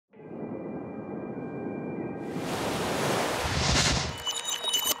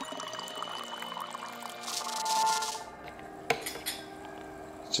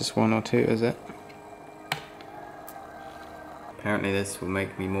just one or two, is it? Apparently this will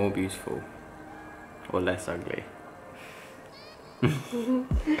make me more beautiful. Or less ugly.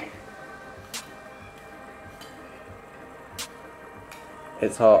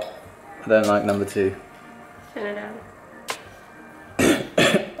 It's hot. I don't like number 2. Turn it down.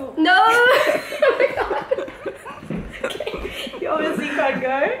 Oh. No! Oh my god! Okay. You obviously can't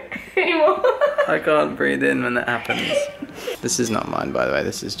go anymore. I can't breathe in when that happens. This is not mine, by the way,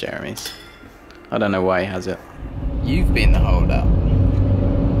 this is Jeremy's. I don't know why he has it. You've been the holdup.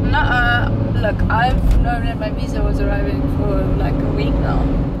 Nuh-uh. Look, I've known that my visa was arriving for like a week now.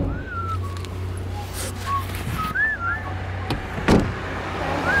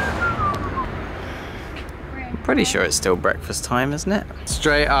 Pretty sure it's still breakfast time, isn't it?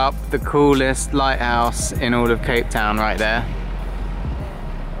 Straight up the coolest lighthouse in all of Cape Town right there.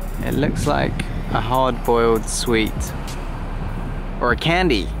 It looks like a hard-boiled sweet. Or a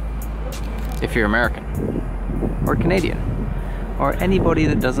candy, if you're American. Or Canadian. Or anybody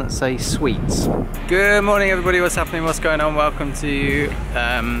that doesn't say sweets. Good morning everybody, what's happening, what's going on? Welcome to,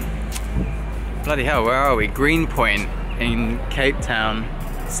 bloody hell, where are we? Greenpoint in Cape Town,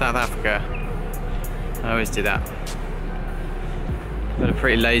 South Africa. I always do that. Got a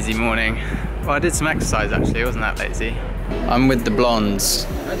pretty lazy morning. Well, I did some exercise actually, it wasn't that lazy. I'm with the blondes.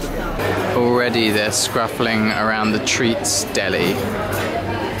 Already they're scruffling around the treats deli.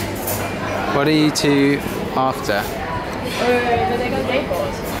 What are you two after? But they got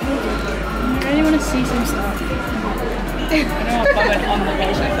labels. I really want to see some stuff. I don't want to comment on the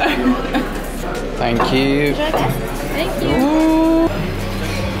page though. Thank you. Thank you. Ooh.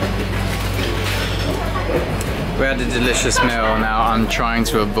 We had a delicious meal. Now I'm trying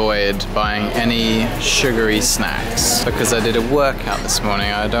to avoid buying any sugary snacks because I did a workout this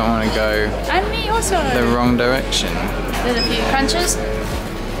morning. I don't want to go And me also. the wrong direction. There's a few crunches.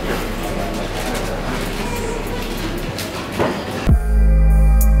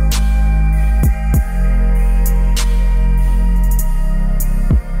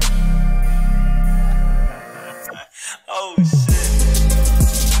 Oh shit.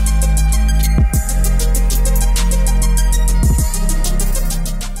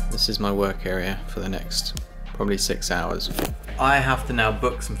 This is my work area for the next probably 6 hours. I have to now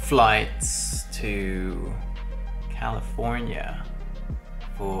book some flights to California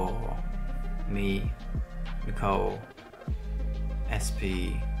for me, Nicole,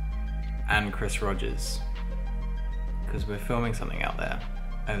 SP, and Chris Rogers because we're filming something out there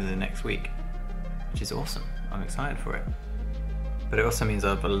over the next week, which is awesome. I'm excited for it. But it also means I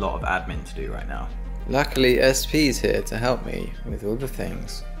have a lot of admin to do right now. Luckily, SP's here to help me with all the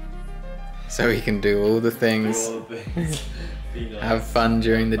things. So we can do all the things, have fun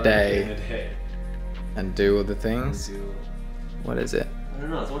during the day, and do all the things. What is it? I don't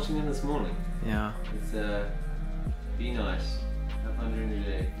know, I was watching them this morning. Yeah. It's be nice, have fun during the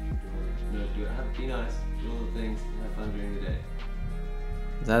day. No, be nice, do all the things, and have fun during the day.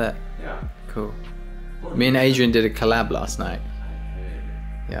 Is that it? Yeah. Cool. Me and Adrian did a collab last night.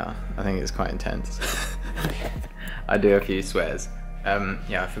 Yeah, I think it's quite intense. I do a few swears.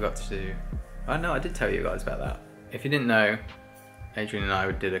 Yeah, I forgot to do... Oh no, I did tell you guys about that. If you didn't know, Adrian and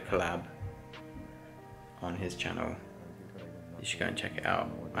I did a collab on his channel. You should go and check it out.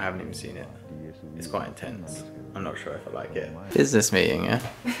 I haven't even seen it. It's quite intense. I'm not sure if I like it. Business meeting, yeah?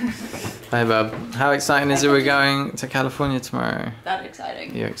 Hey bub, how exciting is it we're going to California tomorrow? That's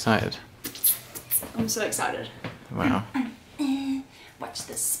exciting. You excited? I'm so excited. Wow. Watch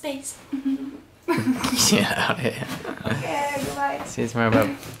this space. Yeah, out here. Okay, goodbye. See you tomorrow,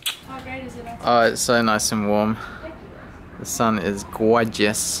 bub. How great is it? Oh, it's so nice and warm. The sun is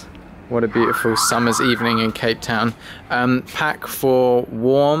gorgeous. What a beautiful summer's evening in Cape Town. Pack for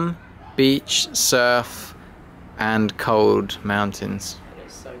warm, beach, surf, and cold mountains. It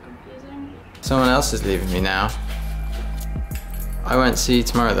is so confusing. Someone else is leaving me now. I won't see you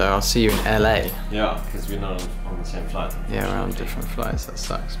tomorrow though, I'll see you in LA. Yeah, because we're not on the same flight. Yeah, we're on different flights, that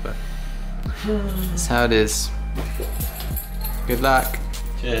sucks, but that's how it is. Good luck.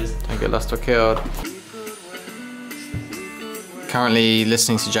 Cheers. Don't get lost or killed. Currently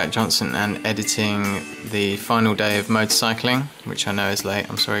listening to Jack Johnson and editing the final day of motorcycling, which I know is late,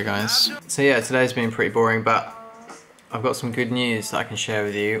 I'm sorry guys. So yeah, today's been pretty boring, but I've got some good news that I can share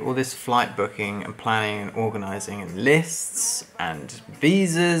with you. All this flight booking and planning and organising and lists and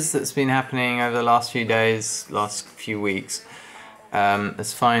visas that's been happening over the last few days, last few weeks,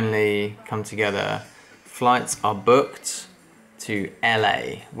 has finally come together. Flights are booked to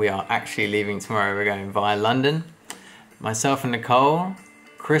LA. We are actually leaving tomorrow. We're going via London. Myself and Nicole,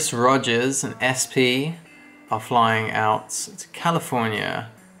 Chris Rogers and SP are flying out to California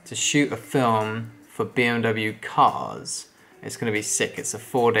to shoot a film for BMW cars. It's going to be sick. It's a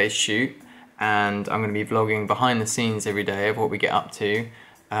 4-day shoot, and I'm going to be vlogging behind the scenes every day of what we get up to.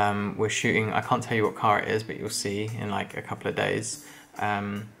 We're shooting, I can't tell you what car it is, but you'll see in like a couple of days.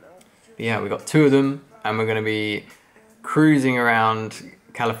 But yeah, we got 2 of them, and we're going to be cruising around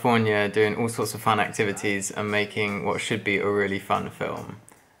California doing all sorts of fun activities and making what should be a really fun film.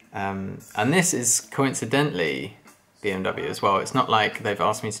 And this is coincidentally BMW as well. It's not like they've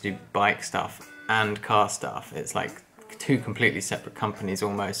asked me to do bike stuff and car stuff. It's like 2 completely separate companies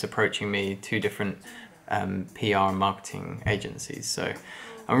almost approaching me, 2 different PR and marketing agencies. So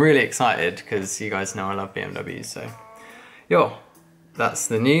I'm really excited because you guys know I love BMWs. So yo, that's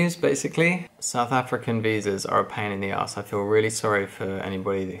the news basically. South African visas are a pain in the ass. I feel really sorry for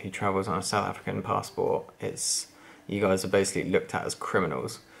anybody who travels on a South African passport. You guys are basically looked at as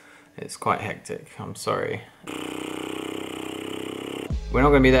criminals. It's quite hectic, I'm sorry. We're not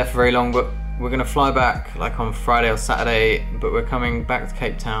going to be there for very long, but we're going to fly back like on Friday or Saturday, but we're coming back to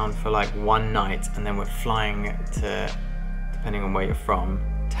Cape Town for like 1 night, and then we're flying to, depending on where you're from,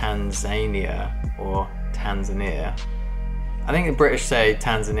 Tanzania or Tanzania. I think the British say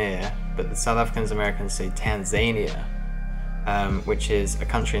Tanzania, but the South Africans, Americans say Tanzania, which is a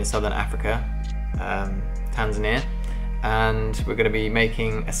country in southern Africa, Tanzania. And we're going to be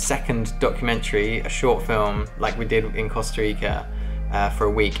making a 2nd documentary, a short film, like we did in Costa Rica for a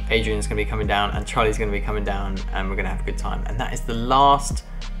week. Adrian's going to be coming down, and Charlie's going to be coming down, and we're going to have a good time. And that is the last,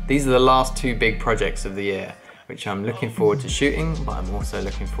 these are the last 2 big projects of the year, which I'm looking forward to shooting, but I'm also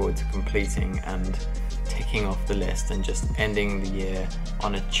looking forward to completing and ticking off the list and just ending the year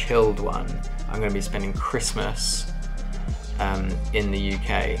on a chilled one. I'm going to be spending Christmas in the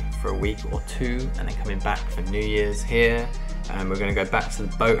UK for a week or 2, and then coming back for New Year's here. And we're going to go back to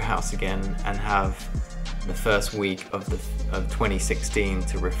the boathouse again and have the first week of 2016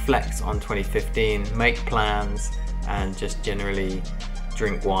 to reflect on 2015, make plans, and just generally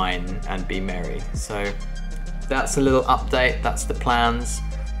drink wine and be merry. So that's a little update. That's the plans,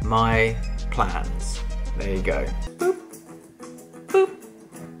 my plans. There you go. Boop, boop,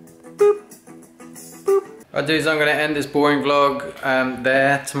 boop, boop. Right dudes, I'm gonna end this boring vlog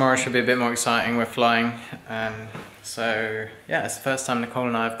there. Tomorrow should be a bit more exciting. We're flying. So yeah, it's the first time Nicole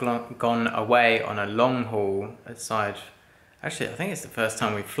and I have gone away on a long haul aside. Actually, I think it's the first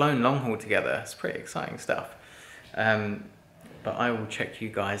time we've flown long haul together. It's pretty exciting stuff. But I will check you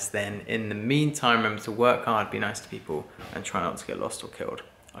guys then. In the meantime, remember to work hard, be nice to people, and try not to get lost or killed.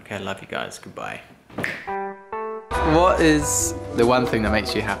 Okay, I love you guys. Goodbye. What is the one thing that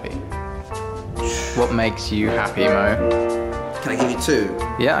makes you happy? What makes you happy, Mo? Can I give you 2?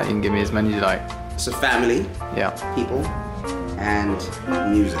 Yeah, you can give me as many as you like. So family, yeah, people, and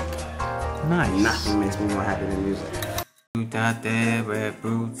music. Nice. Nothing makes me more happy than music.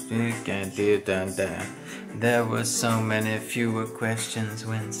 There were so many fewer questions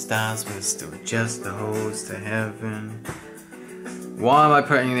when stars were still just the holes to heaven. Why am I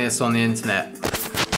putting this on the internet?